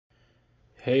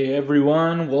Hey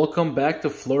everyone, welcome back to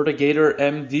Florida Gator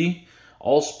MD,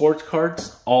 all sports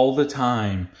cards, all the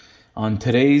time. On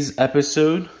today's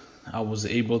episode, I was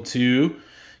able to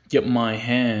get my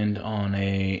hand on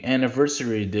a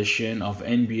anniversary edition of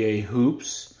NBA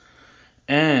Hoops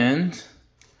and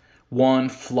one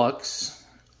FLUX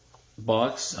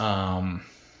box. I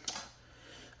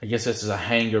guess this is a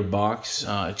hanger box,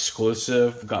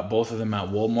 exclusive. Got both of them at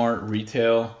Walmart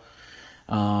Retail.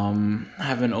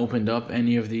 Haven't opened up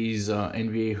any of these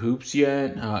NBA hoops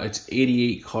yet. It's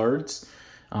 88 cards,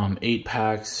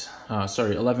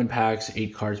 11 packs,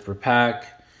 8 cards per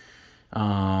pack.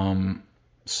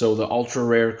 So the ultra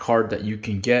rare card that you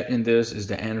can get in this is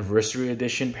the anniversary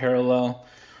edition parallel.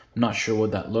 I'm not sure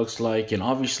what that looks like, and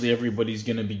obviously everybody's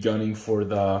gonna be gunning for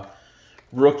the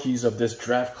rookies of this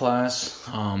draft class.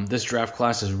 This draft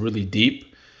class is really deep.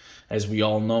 As we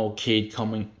all know, Cade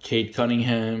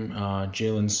Cunningham,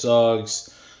 Jalen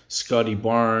Suggs, Scotty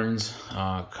Barnes,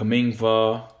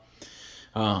 Kuminga,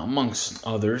 amongst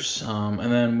others.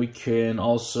 And then we can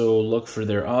also look for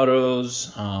their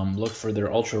autos, look for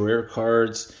their ultra rare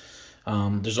cards.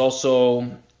 There's also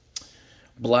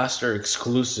Blaster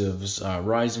exclusives,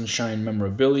 Rise and Shine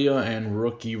memorabilia, and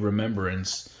rookie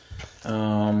remembrance.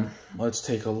 Let's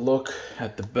take a look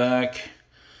at the back.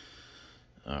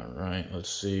 Alright, let's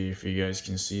see if you guys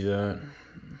can see that,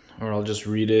 or I'll just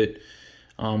read it.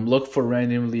 Look for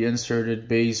randomly inserted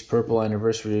base purple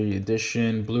anniversary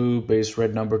edition, blue base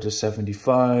red number to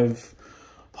 75,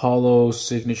 hollow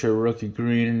signature rookie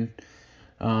green,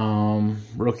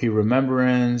 rookie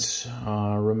remembrance,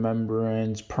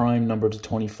 prime number to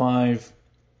 25.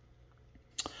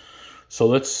 So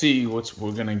let's see what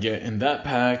we're gonna get in that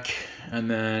pack, and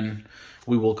then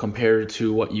we will compare it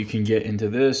to what you can get into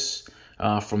this.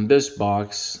 From this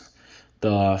box, the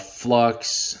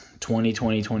FLUX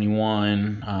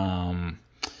 2020-21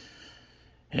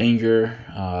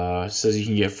 hanger. Says you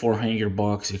can get 4 hanger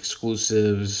box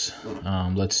exclusives.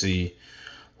 Let's see.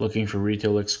 Looking for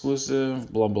retail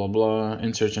exclusive, blah, blah, blah.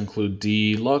 Inserts include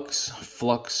Deluxe,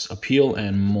 FLUX, Appeal,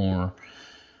 and more.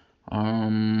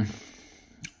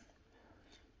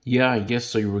 Yeah, I guess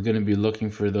so. You were going to be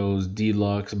looking for those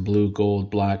Deluxe, blue,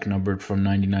 gold, black, numbered from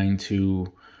 99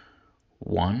 to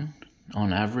 1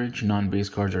 on average. Non-base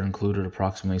cards are included,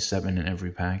 approximately 7 in every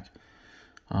pack.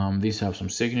 These have some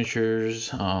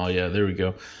signatures. Oh yeah, there we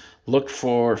go. Look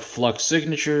for FLUX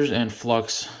signatures and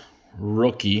FLUX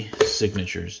rookie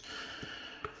signatures.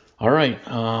 All right,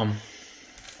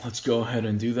 let's go ahead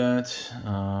and do that.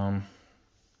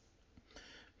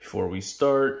 Before we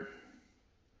start,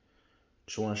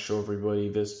 just want to show everybody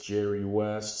this Jerry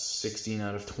West 16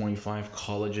 out of 25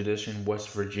 college edition, West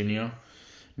Virginia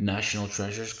National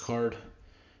Treasures card.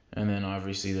 And then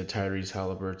obviously the Tyrese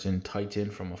Halliburton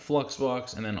Titan from a FLUX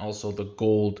box, and then also the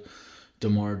gold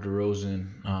DeMar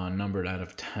DeRozan numbered out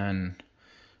of 10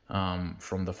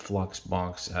 from the FLUX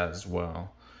box as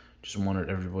well. Just wanted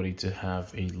everybody to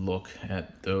have a look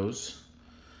at those.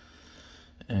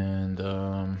 And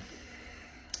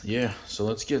yeah, so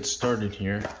let's get started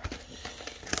here.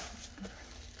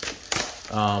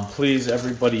 Please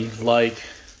everybody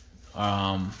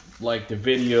like the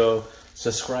video,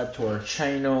 subscribe to our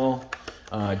channel,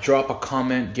 drop a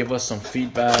comment, give us some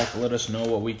feedback, let us know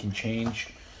what we can change,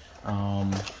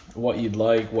 what you'd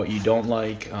like, what you don't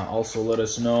like. Also let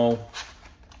us know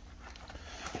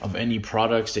of any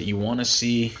products that you want to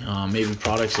see, maybe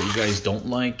products that you guys don't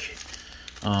like.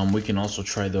 We can also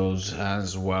try those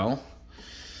as well.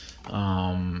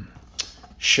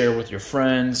 Share with your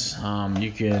friends.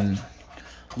 You can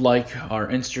like our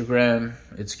Instagram.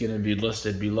 It's going to be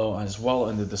listed below as well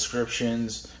in the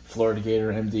descriptions. Florida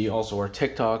Gator MD. Also our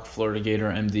TikTok, Florida Gator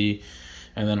MD.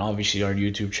 And then obviously our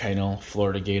YouTube channel,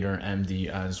 Florida Gator MD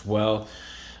as well.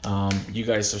 You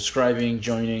guys subscribing,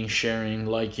 joining, sharing,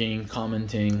 liking,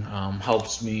 commenting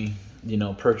helps me,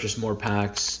 purchase more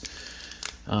packs.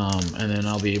 And then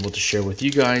I'll be able to share with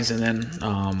you guys. And then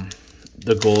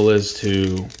the goal is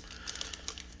to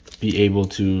be able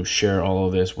to share all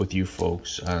of this with you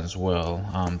folks as well,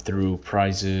 through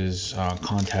prizes,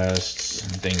 contests,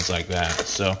 and things like that.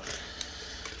 So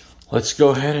let's go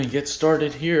ahead and get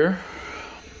started here.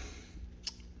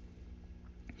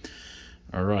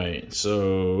 All right,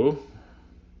 so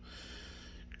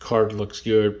card looks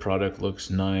good, product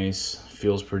looks nice,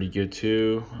 feels pretty good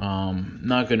too.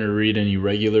 Not gonna read any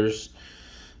regulars.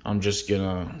 I'm just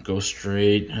gonna go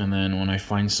straight, and then when I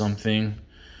find something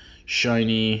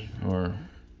shiny or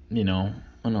an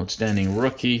outstanding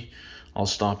rookie, I'll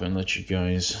stop and let you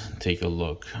guys take a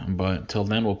look. But till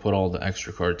then, we'll put all the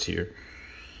extra cards here.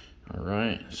 All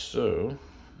right, so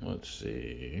let's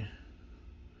see.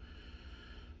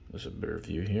 There's a better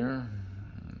view here.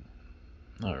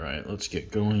 All right, let's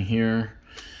get going here.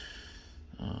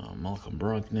 Malcolm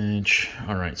Brogdon.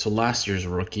 All right, so last year's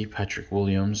rookie, Patrick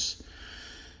Williams,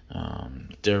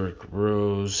 Derrick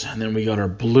Rose, and then we got our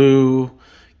blue,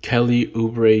 Kelly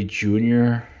Oubre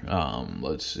Jr.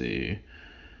 Let's see,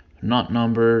 not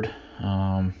numbered,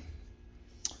 but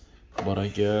I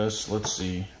guess, let's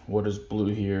see, what is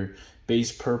blue here?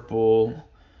 Base purple,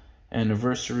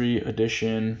 anniversary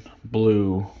edition,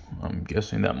 blue. I'm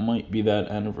guessing that might be that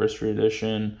anniversary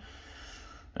edition.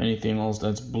 Anything else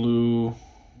that's blue,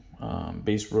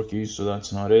 base rookies, so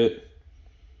that's not it.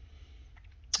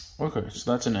 Okay,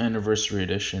 so that's an anniversary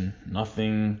edition,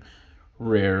 nothing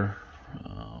rare.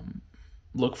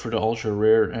 Look for the ultra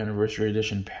rare anniversary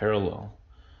edition parallel.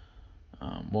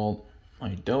 Well, I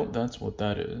doubt that's what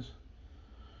that is.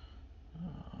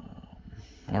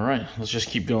 All right, let's just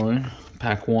keep going.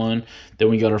 Pack 1. Then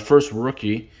we got our first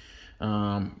rookie,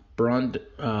 Brandon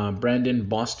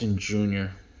Boston Jr.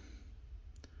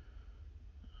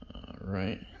 All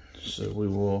right, so we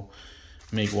will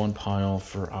make one pile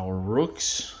for our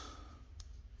rooks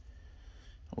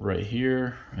right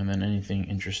here, and then anything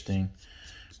interesting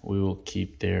we will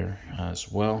keep there as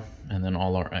well, and then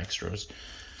all our extras.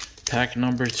 Pack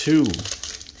number 2.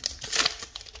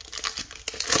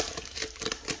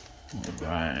 All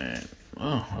right.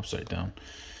 Oh, upside down.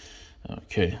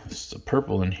 Okay, this is a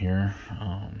purple in here.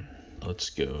 Let's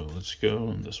go.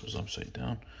 This was upside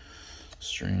down.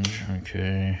 Strange.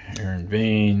 Okay, Aaron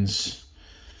Baines,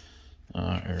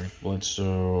 Eric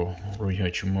Bledsoe, Rui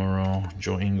Hachimura,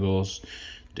 Joe Ingles,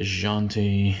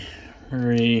 DeJounte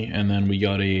Murray, and then we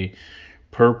got a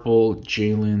purple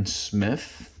Jalen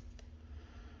Smith.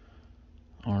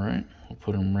 All right, we'll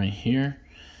put him right here.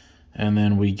 And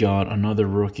then we got another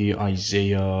rookie,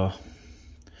 Isaiah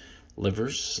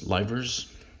Livers.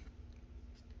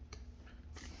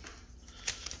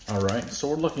 All right, so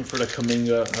we're looking for the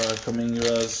Kumingas,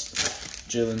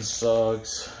 Jalen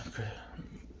Suggs,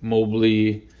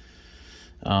 Mobley,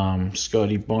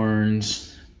 Scotty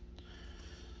Barnes.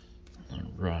 All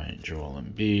right, Joel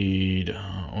Embiid,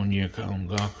 Onyeka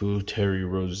Ongaku, Terry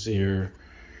Rozier,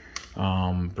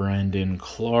 Brandon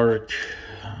Clark.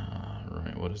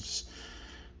 Right, what is this?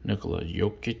 Nikola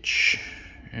Jokic,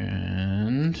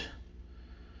 and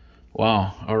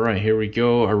wow, all right, here we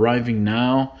go. Arriving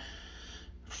now,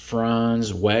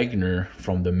 Franz Wagner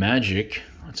from the Magic.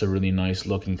 That's a really nice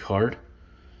looking card,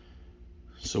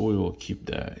 so we will keep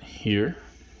that here.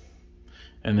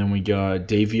 And then we got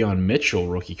Davion Mitchell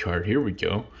rookie card. Here we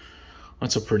go.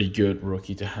 That's a pretty good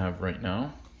rookie to have right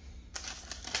now.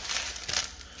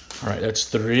 All right, that's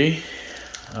 3.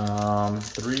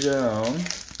 3 down,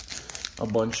 a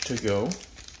bunch to go.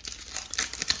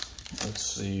 Let's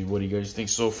see, what do you guys think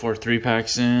so far? 3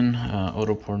 packs in.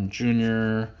 Otto Porter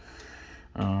Jr.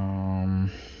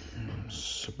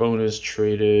 Sabonis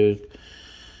traded.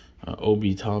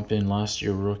 Obi Toppin, last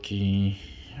year rookie.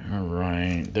 All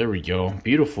right, there we go.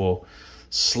 Beautiful.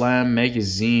 Slam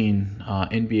Magazine,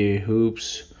 NBA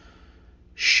Hoops,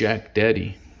 Shaq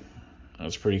Daddy.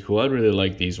 That's pretty cool. I really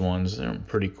like these ones. They're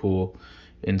pretty cool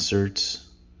inserts.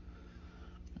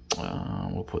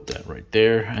 We'll put that right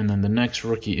there. And then the next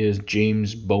rookie is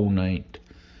James Bouknight.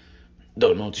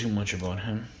 Don't know too much about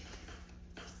him.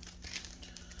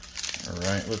 All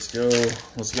right, let's go.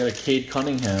 Let's get a Cade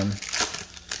Cunningham.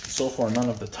 So far, none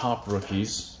of the top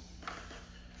rookies.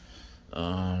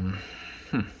 All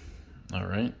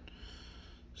right.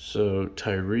 So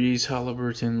Tyrese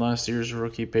Halliburton, last year's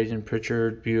rookie. Peyton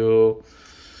Pritchard, Beal,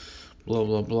 blah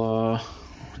blah blah.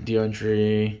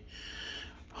 DeAndre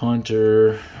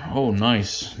Hunter. Oh,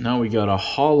 nice. Now we got a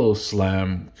Holo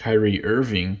Slam Kyrie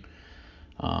Irving.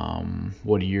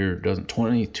 What year?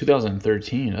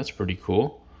 2013. That's pretty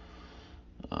cool.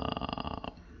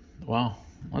 Wow,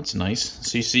 that's nice.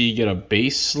 So you see, you get a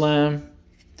base slam,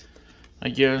 I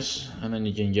guess, and then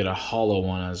you can get a hollow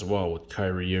one as well with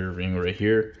Kyrie Irving right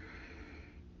here.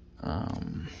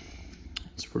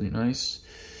 It's pretty nice.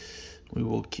 We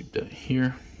will keep that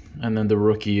here. And then the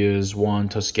rookie is Juan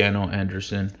Toscano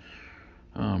Anderson.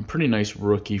 Pretty nice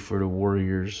rookie for the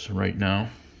Warriors right now.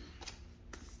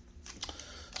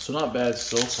 So not bad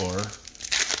so far.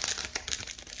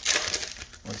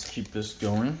 Let's keep this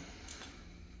going.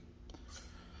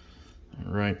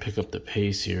 All right, pick up the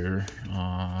pace here.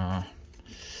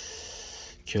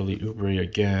 Kelly Oubre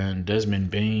again, Desmond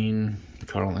Bane,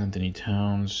 Karl Anthony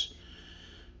Towns,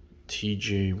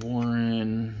 TJ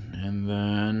Warren, and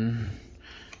then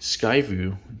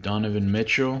Skyview, Donovan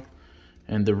Mitchell,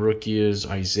 and the rookie is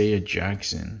Isaiah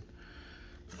Jackson.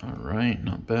 All right,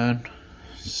 not bad.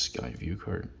 Skyview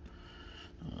card.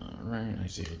 All right,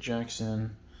 Isaiah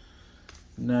Jackson.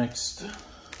 Next,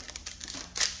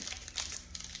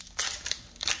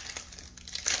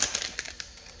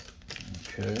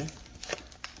 okay,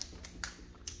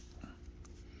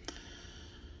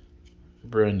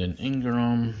 Brandon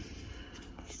Ingram,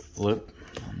 flip,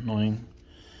 annoying.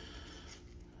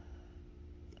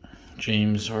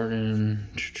 James Harden,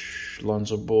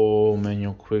 Lonzo Ball,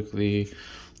 Manuel Quickly,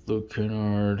 Luke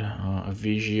Kennard,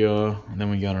 Avicii, and then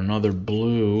we got another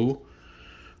blue,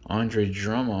 Andre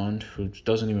Drummond, who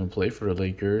doesn't even play for the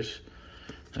Lakers,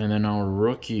 and then our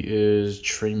rookie is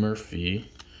Trey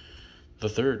Murphy, the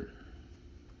third.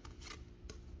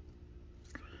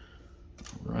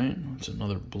 All right, that's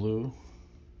another blue.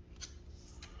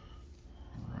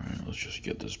 All right, let's just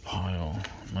get this pile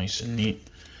nice and neat.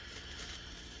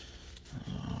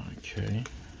 Okay.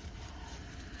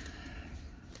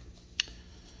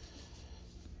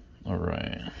 All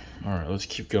right, let's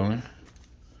keep going.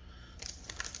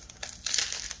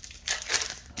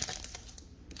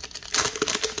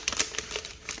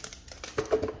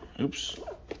 Oops.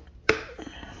 There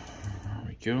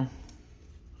we go.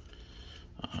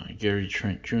 Gary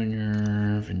Trent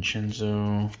Jr.,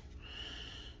 Vincenzo,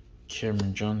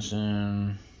 Cameron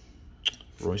Johnson,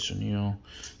 Royce O'Neal,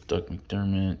 Doug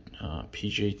McDermott,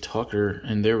 PJ Tucker,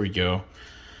 and there we go.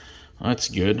 That's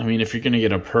good. I mean, if you're going to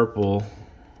get a purple,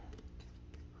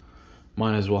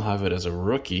 might as well have it as a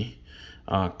rookie.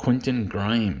 Quentin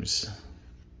Grimes.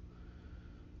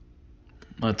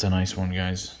 That's a nice one,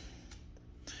 guys.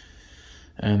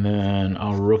 And then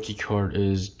our rookie card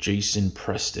is Jason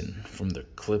Preston from the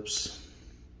Clips.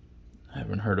 I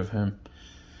haven't heard of him.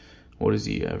 What is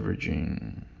he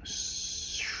averaging?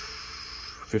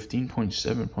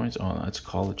 15.7 points. Oh, that's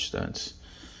college stats.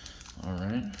 All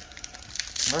right,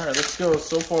 let's go.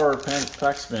 So far,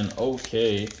 pack's been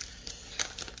okay.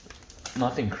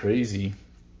 Nothing crazy.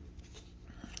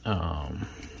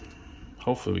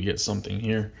 Hopefully we get something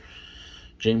here.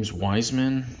 James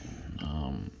Wiseman,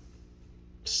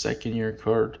 second year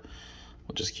card.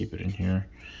 We'll just keep it in here.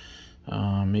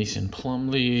 Mason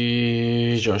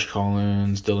Plumlee, Josh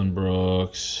Collins, Dylan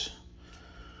Brooks,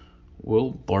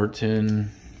 Will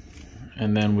Barton,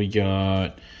 and then we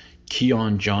got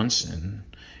Keon Johnson,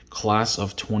 class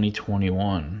of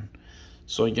 2021.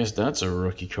 So I guess that's a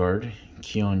rookie card.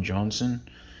 Keon Johnson,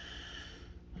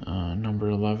 number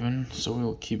 11. So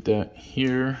we'll keep that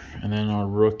here. And then our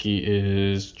rookie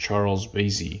is Charles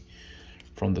Bassey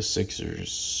from the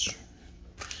Sixers.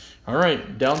 All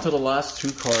right, down to the last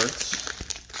two cards.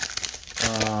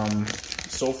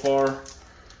 So far,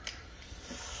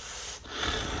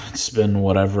 it's been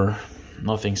whatever,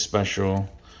 nothing special.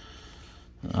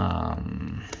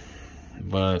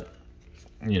 But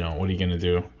you know, what are you gonna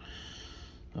do?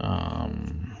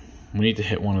 We need to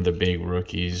hit one of the big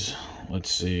rookies.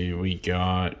 Let's see, we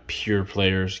got pure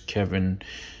players, Kevin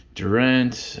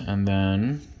Durant, and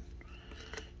then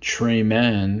Trey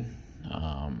Mann,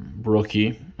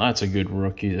 rookie. That's a good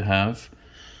rookie to have.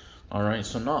 All right,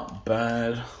 so not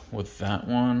bad with that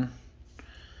one,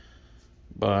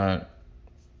 but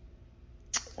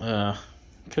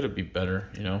could it be better,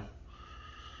 you know?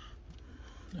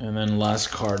 And then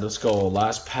last card, let's go.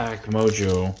 Last pack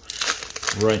mojo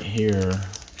right here.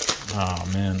 Oh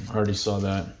man, already saw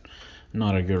that.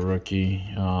 Not a good rookie.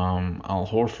 Al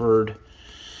Horford,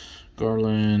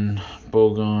 Garland,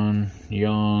 Bogan,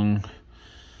 Young,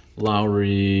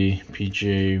 Lowry,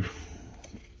 PJ.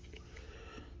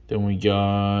 Then we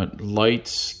got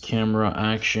lights, camera,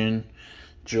 action,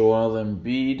 Joel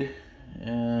Embiid,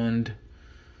 and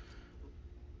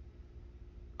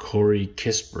Corey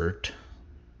Kispert.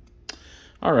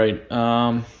 All right,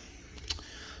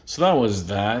 so that was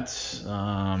that.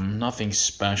 Nothing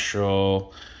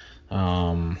special.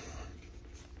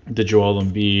 The Joel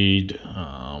Embiid,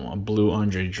 a blue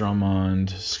Andre Drummond,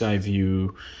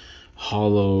 Skyview,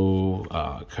 Hollow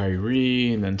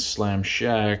Kyrie, and then Slam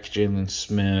Shaq, Jalen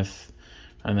Smith,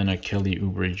 and then a Kelly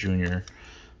Oubre Jr.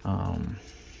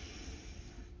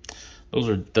 Those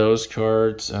are those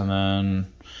cards, and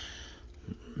then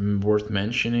worth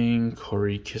mentioning,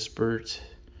 Corey Kispert.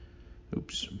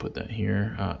 Oops, put that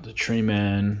here. The Trey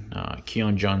Mann,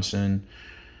 Keon Johnson,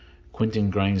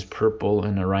 Quentin Grimes purple,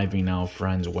 and arriving now,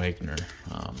 Franz Wagner.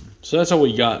 So that's all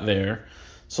we got there.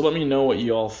 So let me know what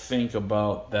you all think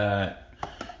about that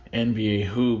NBA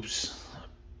Hoops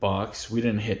box. We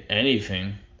didn't hit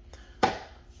anything.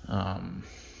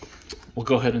 We'll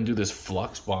go ahead and do this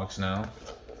Flux box now.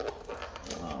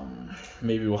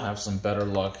 Maybe we'll have some better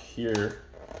luck here.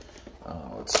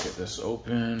 Let's get this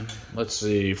open. Let's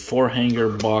see, 4 hanger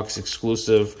box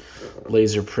exclusive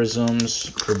laser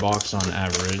prisms per box on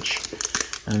average.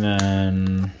 And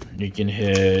then you can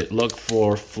look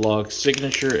for Flux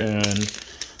signature and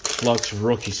Flux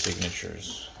rookie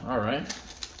signatures. All right.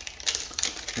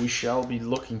 We shall be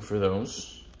looking for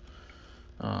those.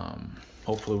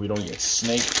 Hopefully we don't get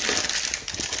snaked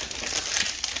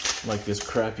like this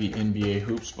crappy NBA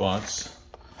hoops box.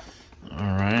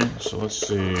 All right, so let's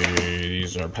see.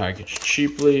 These are packaged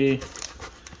cheaply,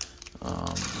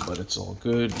 but it's all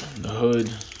good. The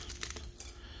hood.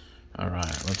 All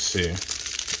right, let's see.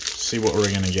 See what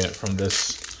we're gonna get from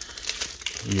this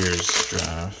year's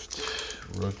draft,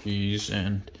 rookies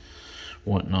and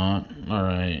whatnot. All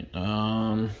right,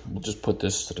 we'll just put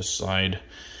this to the side.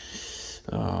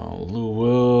 Lou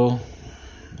Will,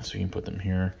 so we can put them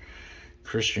here.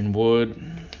 Christian Wood,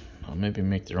 I'll maybe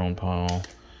make their own pile.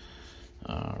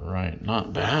 Right,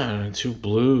 not bad. 2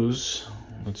 blues.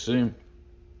 Let's see.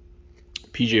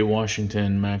 PJ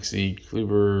Washington, Maxi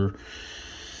Kleber,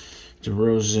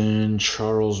 DeRozan,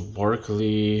 Charles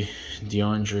Barkley,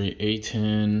 DeAndre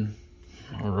Ayton.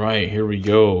 All right, here we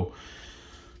go.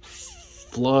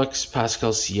 Flux,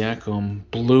 Pascal Siakam,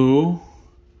 blue.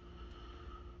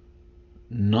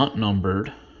 Not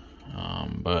numbered,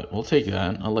 but we'll take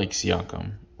that. I like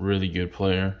Siakam. Really good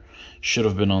player. Should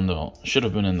have been in the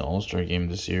All-Star game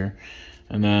this year.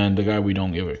 And then the guy we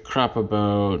don't give a crap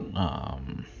about,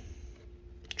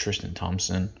 Tristan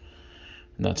Thompson.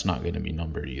 And that's not going to be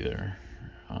numbered either.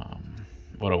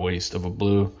 What a waste of a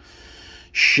blue.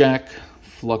 Shaq,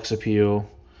 Flux appeal.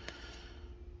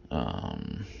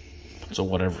 It's a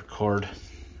whatever card.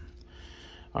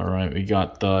 All right, we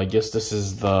got the, I guess this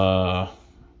is the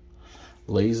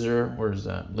laser. Where is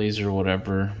that? Laser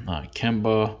whatever.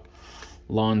 Kemba,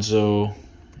 Lonzo,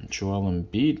 Joel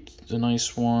Embiid is a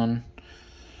nice one.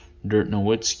 Dirk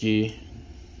Nowitzki.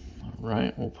 All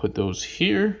right, we'll put those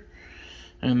here.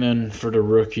 And then for the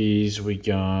rookies, we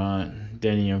got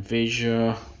Danny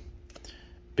Avdija,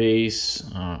 base,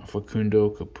 Facundo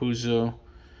Capuzzo.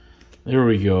 There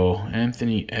we go.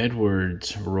 Anthony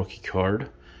Edwards, rookie card.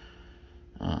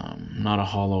 Not a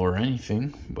hollow or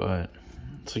anything, but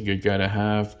it's a good guy to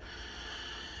have.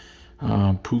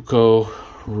 Puko,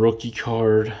 rookie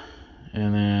card.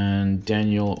 And then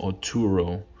Daniel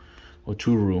Oturu,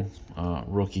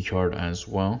 rookie card as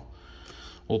well.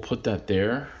 We'll put that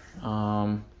there.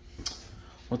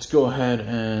 Let's go ahead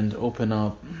and open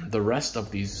up the rest of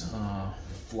these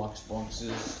Flux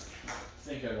boxes. I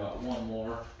think I got one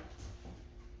more.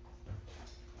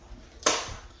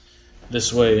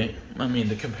 This way, I mean,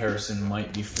 the comparison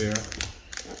might be fair.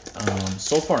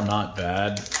 So far, not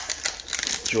bad.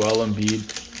 Joel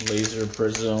Embiid, laser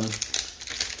Prizm.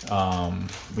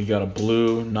 We got a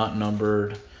blue, not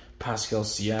numbered, Pascal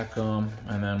Siakam.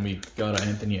 And then we got an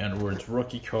Anthony Edwards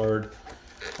rookie card.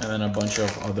 And then a bunch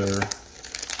of other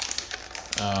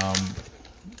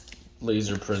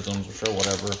laser Prizms, or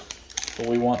whatever. But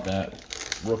we want that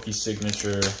rookie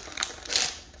signature,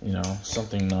 you know,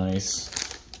 something nice.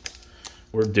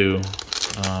 We're due,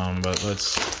 but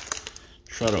let's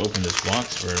try to open this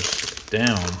box first.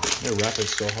 Damn, they wrap it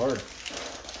so hard.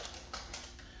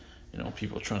 You know,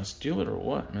 people trying to steal it or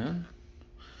what, man?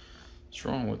 What's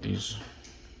wrong with these?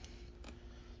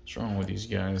 What's wrong with these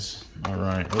guys? All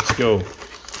right, let's go.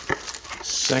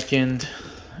 Second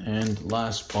and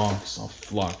last box of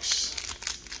Flux.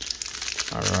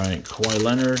 All right, Kawhi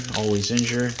Leonard, always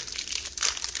injured.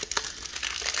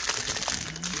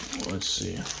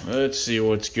 Let's see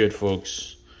what's good,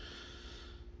 folks.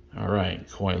 All right,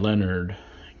 Kawhi Leonard,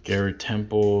 Garrett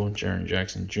Temple, Jaren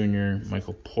Jackson Jr.,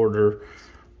 Michael Porter,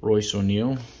 Royce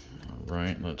O'Neal. All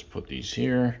right, let's put these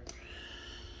here.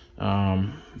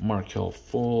 Markelle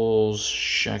Fultz,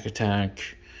 Shaq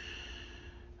Attack.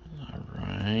 All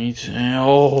right,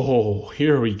 oh,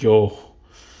 here we go.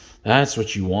 That's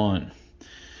what you want.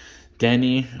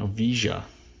 Danny Avdija,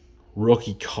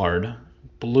 rookie card,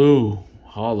 blue.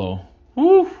 Hollow.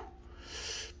 Woo!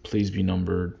 Please be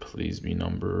numbered. Please be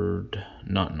numbered.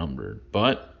 Not numbered.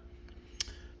 But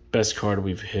best card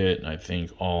we've hit, I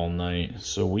think, all night.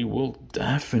 So we will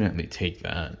definitely take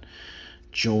that.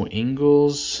 Joe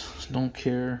Ingles. Don't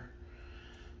care.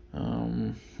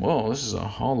 Well, this is a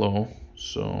hollow.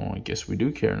 So I guess we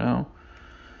do care now.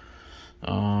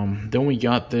 Then we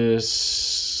got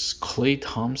this Klay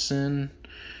Thompson.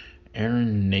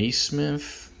 Aaron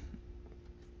Naismith.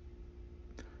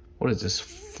 What is this?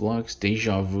 Flux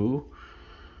Deja Vu.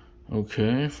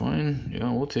 Okay, fine.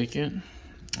 Yeah, we'll take it.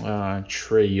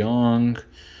 Trae Young,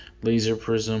 Laser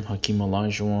Prizm, Hakeem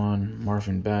Olajuwon,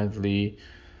 Marvin Bagley.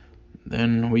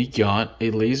 Then we got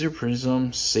a Laser Prizm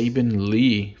Saben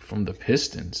Lee from the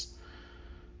Pistons.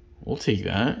 We'll take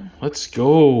that. Let's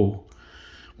go.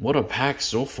 what a pack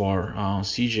so far.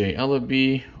 CJ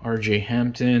Ellaby, RJ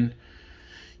Hampton,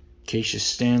 Cassius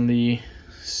Stanley,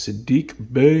 Sadiq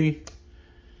Bey,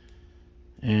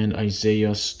 and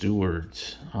Isaiah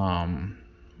Stewart.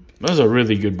 That was a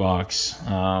really good box.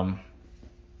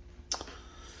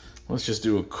 Let's just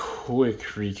do a quick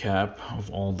recap of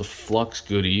all the Flux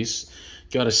goodies.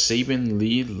 Got a Saban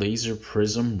Lee Laser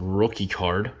Prizm rookie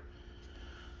card.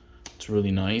 It's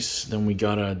really nice. Then we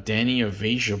got a Danny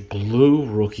Avasia blue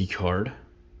rookie card.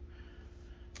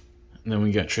 And then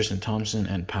we got Tristan Thompson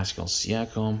and Pascal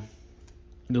Siakam.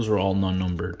 Those were all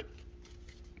non-numbered.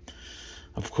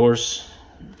 Of course,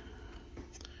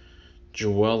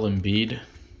 Joel Embiid,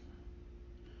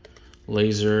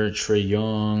 Laser, Trae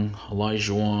Young,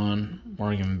 Olajuwon,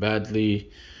 Morgan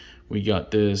Badley. We got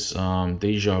this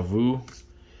Deja Vu,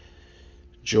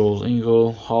 Joel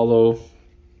Ingle, Hollow,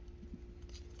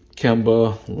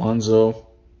 Kemba, Lonzo,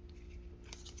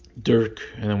 Dirk,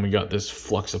 and then we got this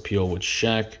Flux Appeal with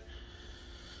Shaq.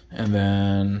 And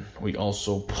then we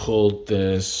also pulled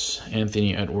this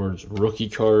Anthony Edwards rookie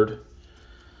card,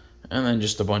 and then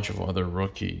just a bunch of other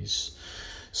rookies.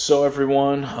 So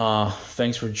everyone,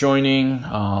 thanks for joining.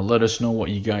 Let us know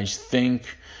what you guys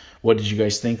think. What did you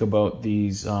guys think about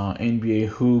these NBA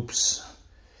Hoops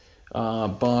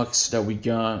box that we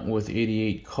got with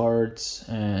 88 cards?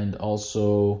 And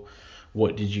also,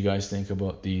 what did you guys think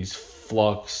about these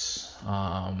Flux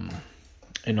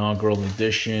inaugural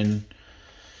edition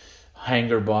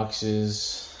hanger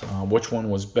boxes? Which one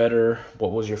was better?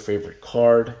 What was your favorite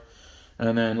card?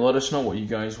 And then let us know what you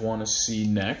guys want to see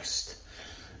next.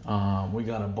 We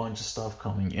got a bunch of stuff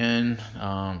coming in.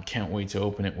 Can't wait to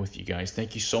open it with you guys.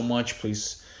 Thank you so much.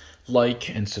 Please like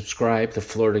and subscribe to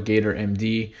Florida Gator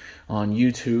MD on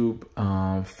YouTube.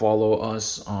 Follow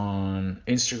us on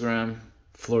Instagram,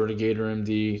 Florida Gator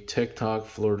MD, TikTok,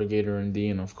 Florida Gator MD,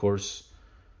 and of course,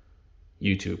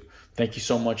 YouTube. Thank you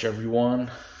so much, everyone.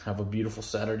 Have a beautiful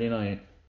Saturday night.